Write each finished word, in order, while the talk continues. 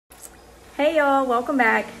Hey y'all, welcome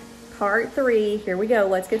back. Part 3, here we go,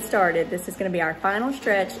 let's get started. This is gonna be our final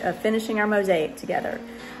stretch of finishing our mosaic together.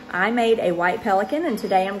 I made a white pelican and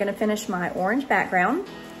today I'm gonna finish my orange background,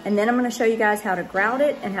 and then I'm gonna show you guys how to grout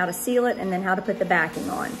it and how to seal it and then how to put the backing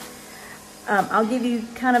on. I'll give you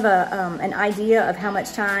kind of an idea of how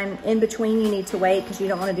much time in between you need to wait, because you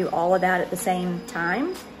don't wanna do all of that at the same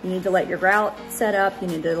time. You need to let your grout set up, you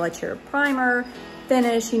need to let your primer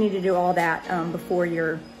finish, you need to do all that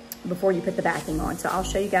before you put the backing on. So I'll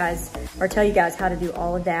show you guys, or tell you guys how to do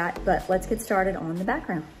all of that, but let's get started on the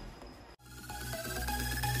background.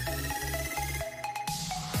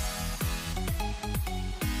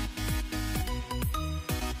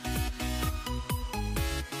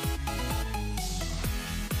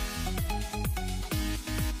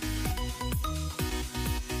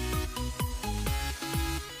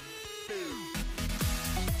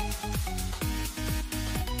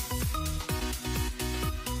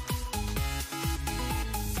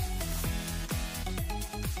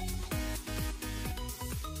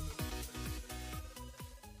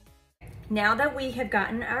 Now that we have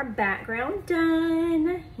gotten our background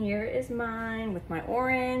done, here is mine with my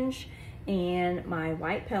orange and my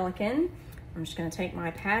white pelican. I'm just gonna take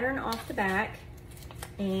my pattern off the back,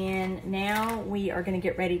 and now we are gonna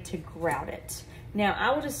get ready to grout it. Now,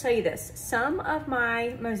 I will just tell you this, some of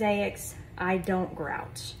my mosaics I don't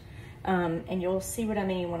grout. And you'll see what I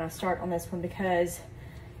mean when I start on this one, because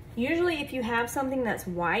usually if you have something that's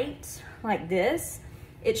white like this,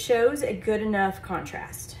 it shows a good enough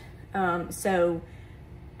contrast. So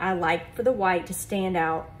I like for the white to stand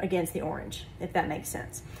out against the orange, if that makes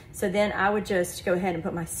sense. So then I would just go ahead and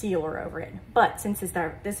put my sealer over it. But since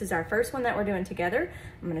this is our first one that we're doing together,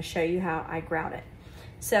 I'm gonna show you how I grout it.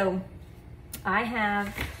 So I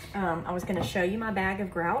have, I was gonna show you my bag of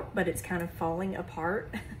grout, but it's kind of falling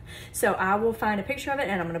apart. So I will find a picture of it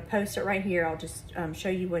and I'm gonna post it right here. I'll just show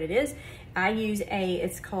you what it is. I use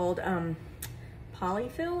it's called,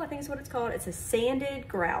 polyfill, I think is what it's called. It's a sanded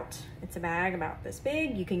grout. It's a bag about this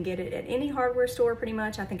big. You can get it at any hardware store pretty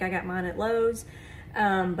much. I think I got mine at Lowe's,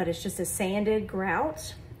 but it's just a sanded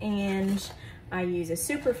grout. And I use a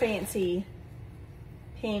super fancy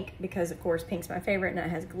pink, because of course pink's my favorite, and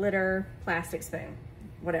it has glitter, plastic spoon,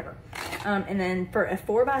 whatever. And then for a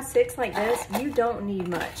 4x6 like this, you don't need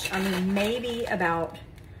much. I mean, maybe about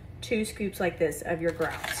 2 scoops like this of your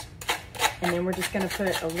grout. And then we're just gonna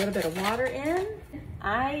put a little bit of water in.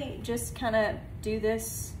 I just kind of do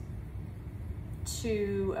this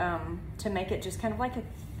to make it just kind of like a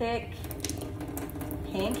thick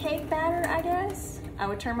pancake batter, I guess. I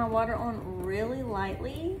would turn my water on really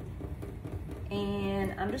lightly,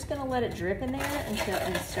 and I'm just gonna let it drip in there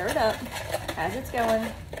and stir it up as it's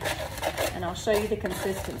going. And I'll show you the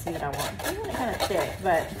consistency that I want. I want it kind of thick,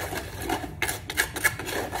 but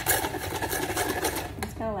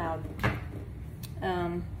it's kind of loud.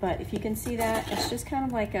 But if you can see that, it's just kind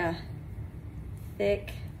of like a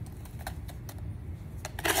thick,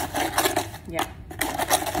 yeah,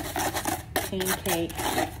 pancake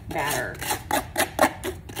batter.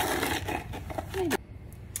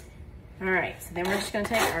 All right, so then we're just gonna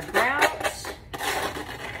take our grout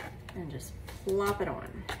and just plop it on.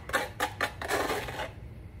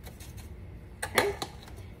 Okay,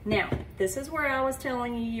 now this is where I was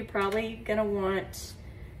telling you, you're probably gonna want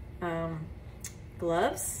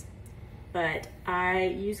gloves, but I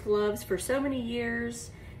use gloves for so many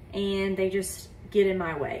years and they just get in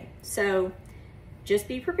my way. So just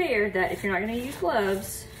be prepared that if you're not gonna use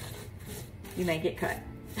gloves, you may get cut.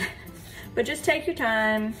 But just take your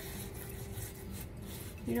time.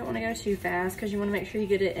 You don't wanna go too fast, because you wanna make sure you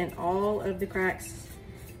get it in all of the cracks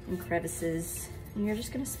and crevices. And you're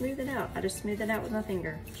just gonna smooth it out. I just smooth it out with my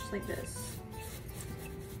finger, just like this.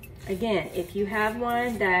 Again, if you have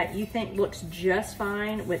one that you think looks just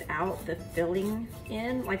fine without the filling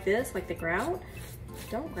in like this, like the grout,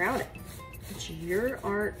 don't grout it. It's your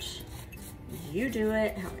art. You do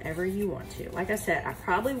it however you want to. Like I said, I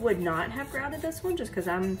probably would not have grouted this one just because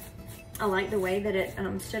I like the way that it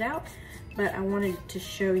stood out, but I wanted to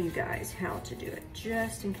show you guys how to do it,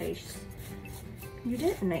 just in case you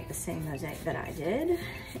didn't make the same mosaic that I did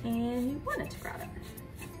and you wanted to grout it.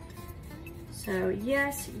 So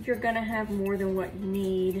yes, you're gonna have more than what you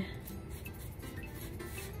need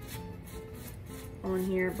on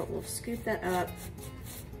here, but we'll scoop that up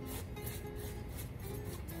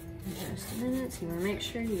in just a minute. So you wanna make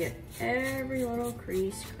sure you get every little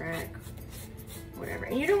crease, crack, whatever.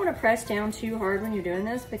 And you don't wanna press down too hard when you're doing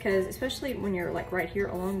this, because especially when you're like right here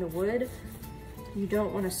along the wood, you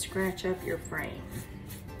don't wanna scratch up your frame.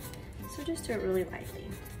 So just do it really lightly.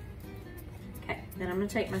 Okay, then I'm gonna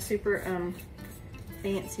take my super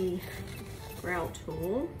fancy grout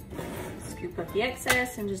tool, scoop up the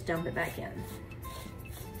excess and just dump it back in.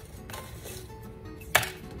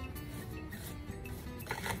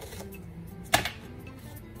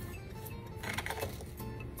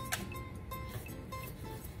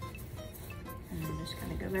 And just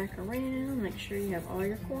kind of go back around, make sure you have all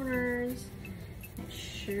your corners, make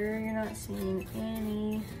sure you're not seeing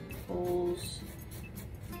any holes,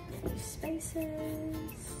 any spaces.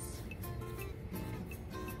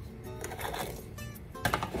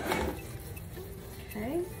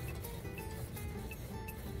 Okay.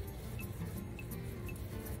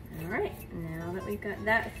 All right, now that we've got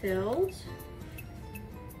that filled,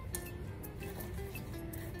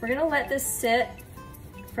 we're gonna let this sit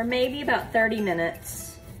for maybe about 30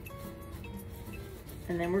 minutes.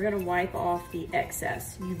 And then we're gonna wipe off the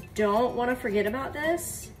excess. You don't wanna forget about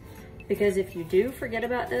this, because if you do forget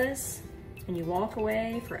about this and you walk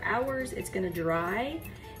away for hours, it's gonna dry,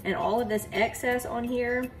 and all of this excess on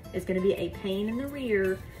here is gonna be a pain in the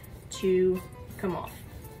rear to come off.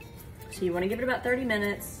 So you wanna give it about 30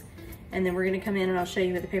 minutes, and then we're gonna come in and I'll show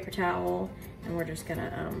you with the paper towel, and we're just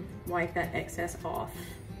gonna wipe that excess off.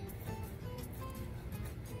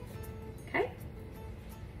 Okay?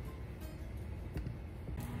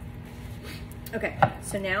 Okay,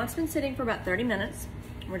 so now it's been sitting for about 30 minutes.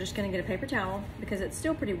 We're just gonna get a paper towel because it's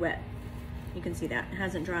still pretty wet. You can see that, it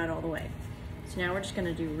hasn't dried all the way. So now we're just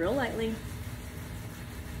gonna do real lightly,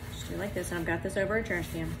 just do like this, and I've got this over a trash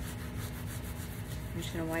can. I'm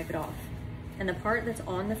just gonna wipe it off. And the part that's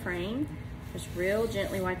on the frame, just real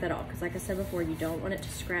gently wipe that off, because like I said before, you don't want it to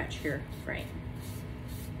scratch your frame.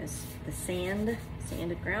 Because the sanded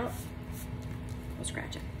grout will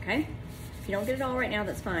scratch it, okay? If you don't get it all right now,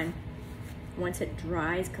 that's fine. Once it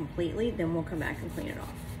dries completely, then we'll come back and clean it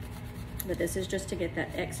off. But this is just to get that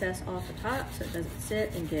excess off the top so it doesn't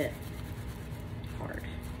sit and get hard.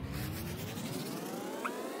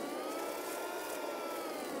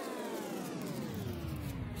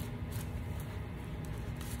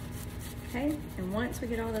 Okay, and once we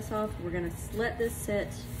get all this off, we're gonna let this sit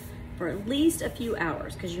for at least a few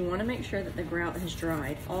hours, because you wanna make sure that the grout has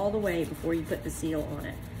dried all the way before you put the seal on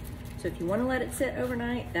it. So if you wanna let it sit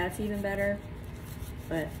overnight, that's even better.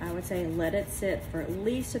 But I would say let it sit for at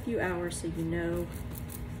least a few hours so you know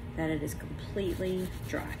that it is completely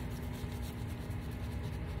dry.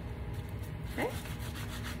 Okay,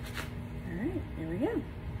 all right, there we go.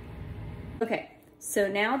 Okay, so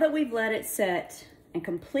now that we've let it set and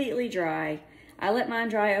completely dry, I let mine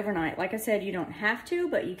dry overnight. Like I said, you don't have to,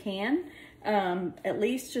 but you can. At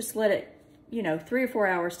least just let it, 3 or 4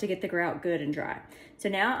 hours to get the grout good and dry. So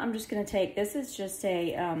now I'm just gonna take, this is just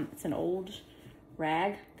a, it's an old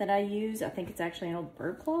rag that I use. I think it's actually an old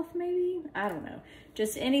bird cloth maybe, I don't know.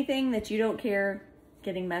 Just anything that you don't care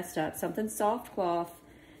getting messed up, something soft cloth,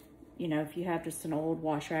 if you have just an old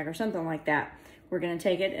wash rag or something like that. We're gonna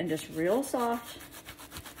take it and just real soft,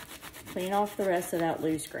 clean off the rest of that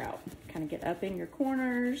loose grout. Kind of get up in your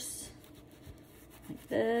corners like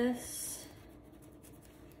this.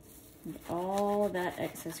 And all of that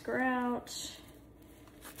excess grout.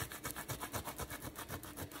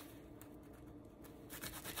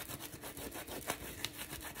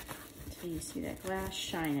 So you see that glass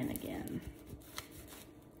shining again.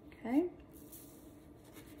 Okay.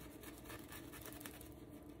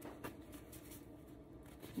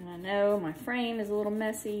 And I know my frame is a little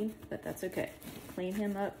messy, but that's okay. Clean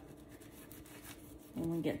him up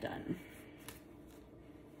when we get done.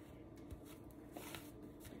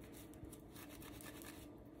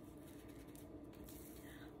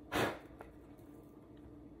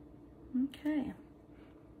 Okay.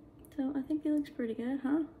 So I think he looks pretty good,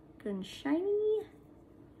 huh? Good and shiny.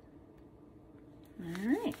 All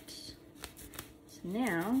right. So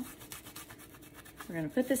now we're gonna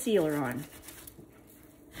put the sealer on.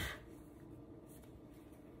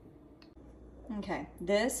 Okay,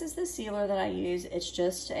 this is the sealer that I use. It's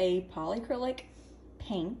just a polyacrylic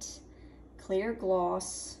paint, clear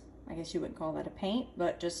gloss. I guess you wouldn't call that a paint,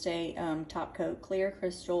 but just a top coat, clear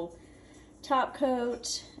crystal top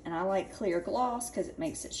coat. And I like clear gloss because it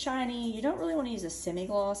makes it shiny. You don't really want to use a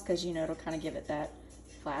semi-gloss because it'll kind of give it that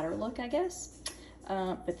flatter look, I guess.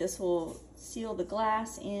 But this will seal the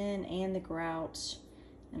glass in and the grout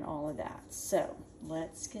and all of that. So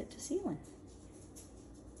let's get to sealing.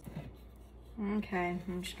 Okay,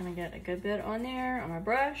 I'm just gonna get a good bit on there on my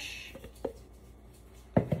brush.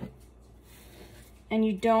 And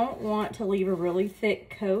you don't want to leave a really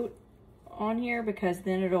thick coat on here because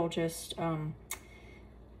then it'll just,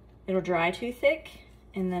 it'll dry too thick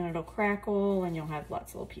and then it'll crackle and you'll have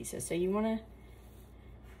lots of little pieces. So you wanna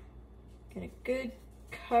get a good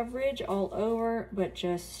coverage all over, but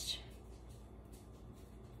just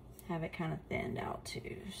have it kind of thinned out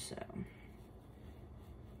too, so.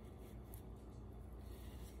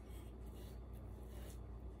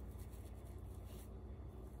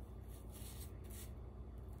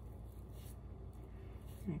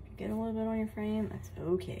 If you get a little bit on your frame, that's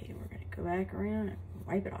okay. We're gonna go back around and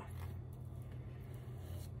wipe it off.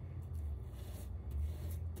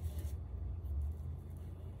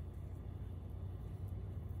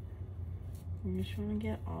 You just want to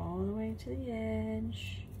get all the way to the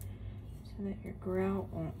edge so that your grout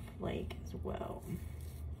won't flake as well.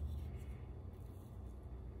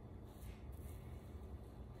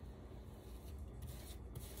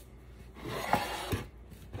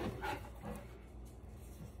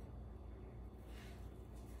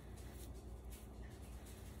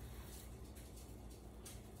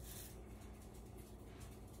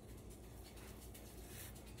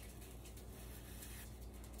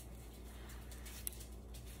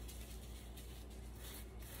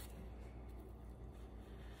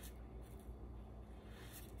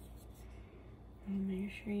 And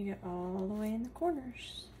make sure you get all the way in the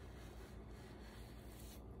corners.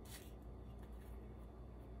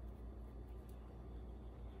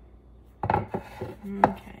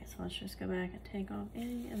 Okay, so let's just go back and take off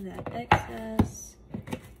any of that excess.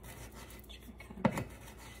 Just gonna kind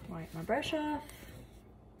of wipe my brush off.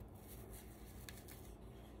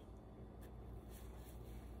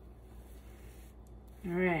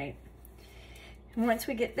 All right, and once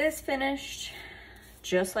we get this finished,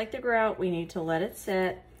 just like the grout, we need to let it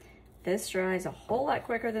set. This dries a whole lot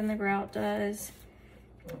quicker than the grout does,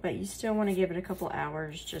 but you still want to give it a couple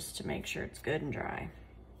hours just to make sure it's good and dry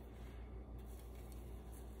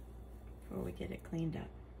before we get it cleaned up.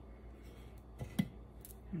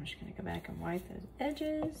 I'm just going to go back and wipe those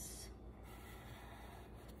edges.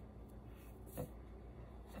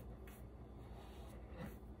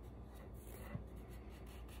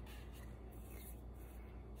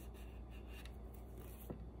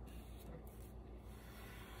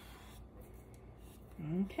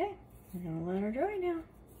 Okay, we're gonna let her dry now.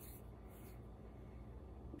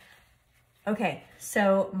 Okay,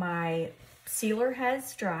 so my sealer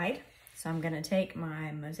has dried. So I'm gonna take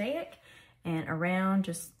my mosaic and around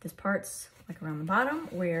just this part's like around the bottom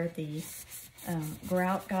where the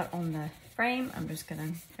grout got on the frame. I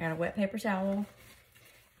got a wet paper towel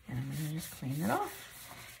and I'm gonna just clean that off.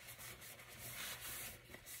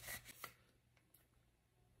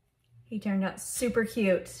 He turned out super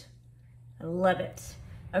cute. I love it.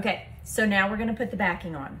 Okay, so now we're gonna put the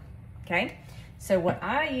backing on, okay? So what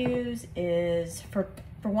I use is, for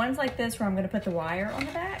ones like this where I'm gonna put the wire on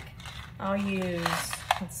the back, I'll use,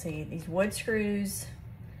 let's see, these wood screws,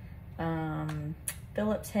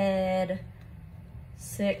 Phillips head,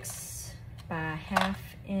 6 by 1/2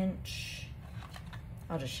 inch.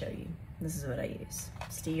 I'll just show you. This is what I use.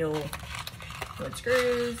 Steel wood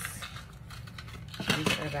screws.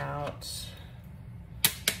 These are about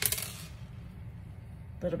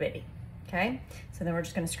little bitty, okay? So then we're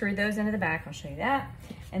just gonna screw those into the back. I'll show you that.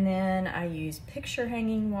 And then I use picture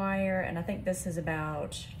hanging wire, and I think this is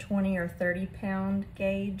about 20 or 30 pound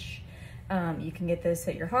gauge. You can get this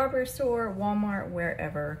at your hardware store, Walmart,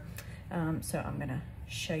 wherever. So I'm gonna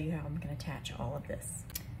show you how I'm gonna attach all of this.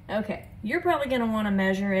 Okay, you're probably gonna wanna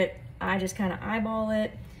measure it. I just kinda eyeball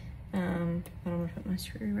it. But I'm gonna put my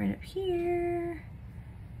screw right up here,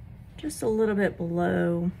 just a little bit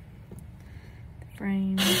below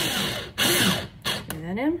frame. Screw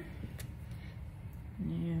that in.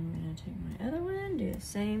 And I'm gonna take my other one, do the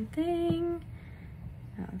same thing.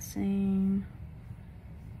 About the same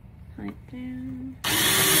height down.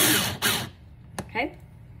 Okay.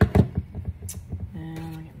 Now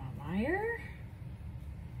I'll get my wire.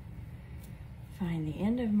 Find the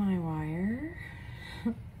end of my wire.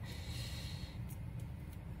 There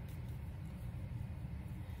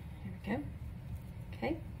we go.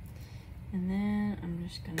 Okay. And then I'm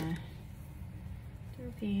just gonna do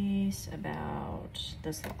a piece about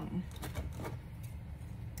this long.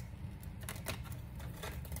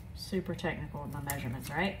 Super technical with my measurements,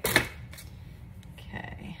 right?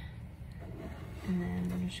 Okay. And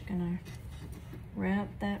then I'm just gonna wrap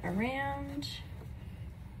that around,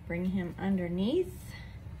 bring him underneath,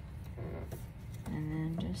 and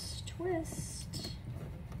then just twist.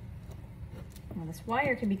 Now this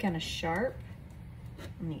wire can be kind of sharp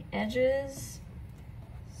on the edges,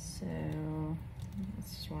 so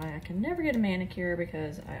this is why I can never get a manicure,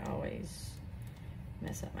 because I always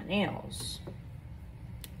mess up my nails.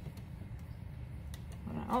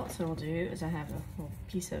 What I also will do is I have a little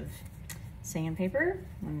piece of sandpaper.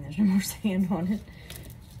 I mean, there's no more sand on it,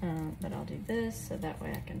 but I'll do this so that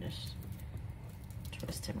way I can just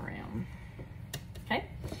twist him around. Okay,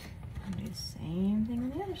 the same thing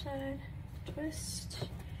on the other side. Twist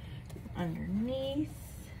underneath,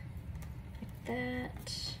 like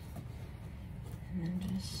that. And then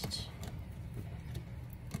just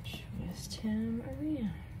twist him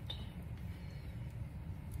around.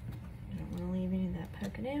 Don't want to leave any of that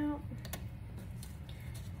poking out.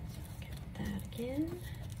 Get that again.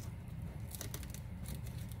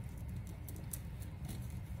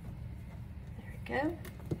 There we go.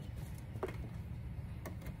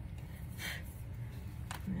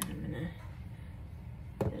 And then I'm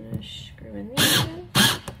gonna finish screwing these in.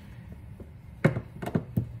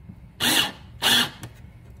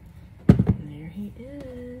 And there he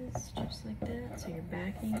is, just like that. So your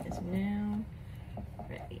backing is now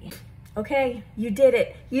ready. Okay, you did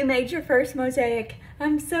it. You made your first mosaic.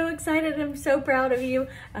 I'm so excited. I'm so proud of you.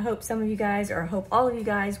 I hope some of you guys, or I hope all of you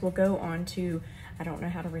guys, will go on to, I don't know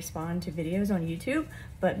how to respond to videos on YouTube,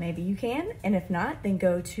 but maybe you can. And if not, then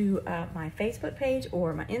go to my Facebook page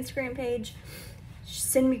or my Instagram page.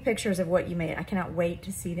 Send me pictures of what you made. I cannot wait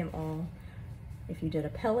to see them all. If you did a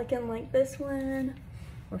pelican like this one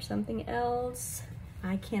or something else,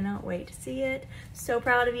 I cannot wait to see it. So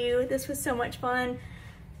proud of you. This was so much fun.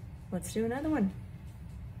 Let's do another one.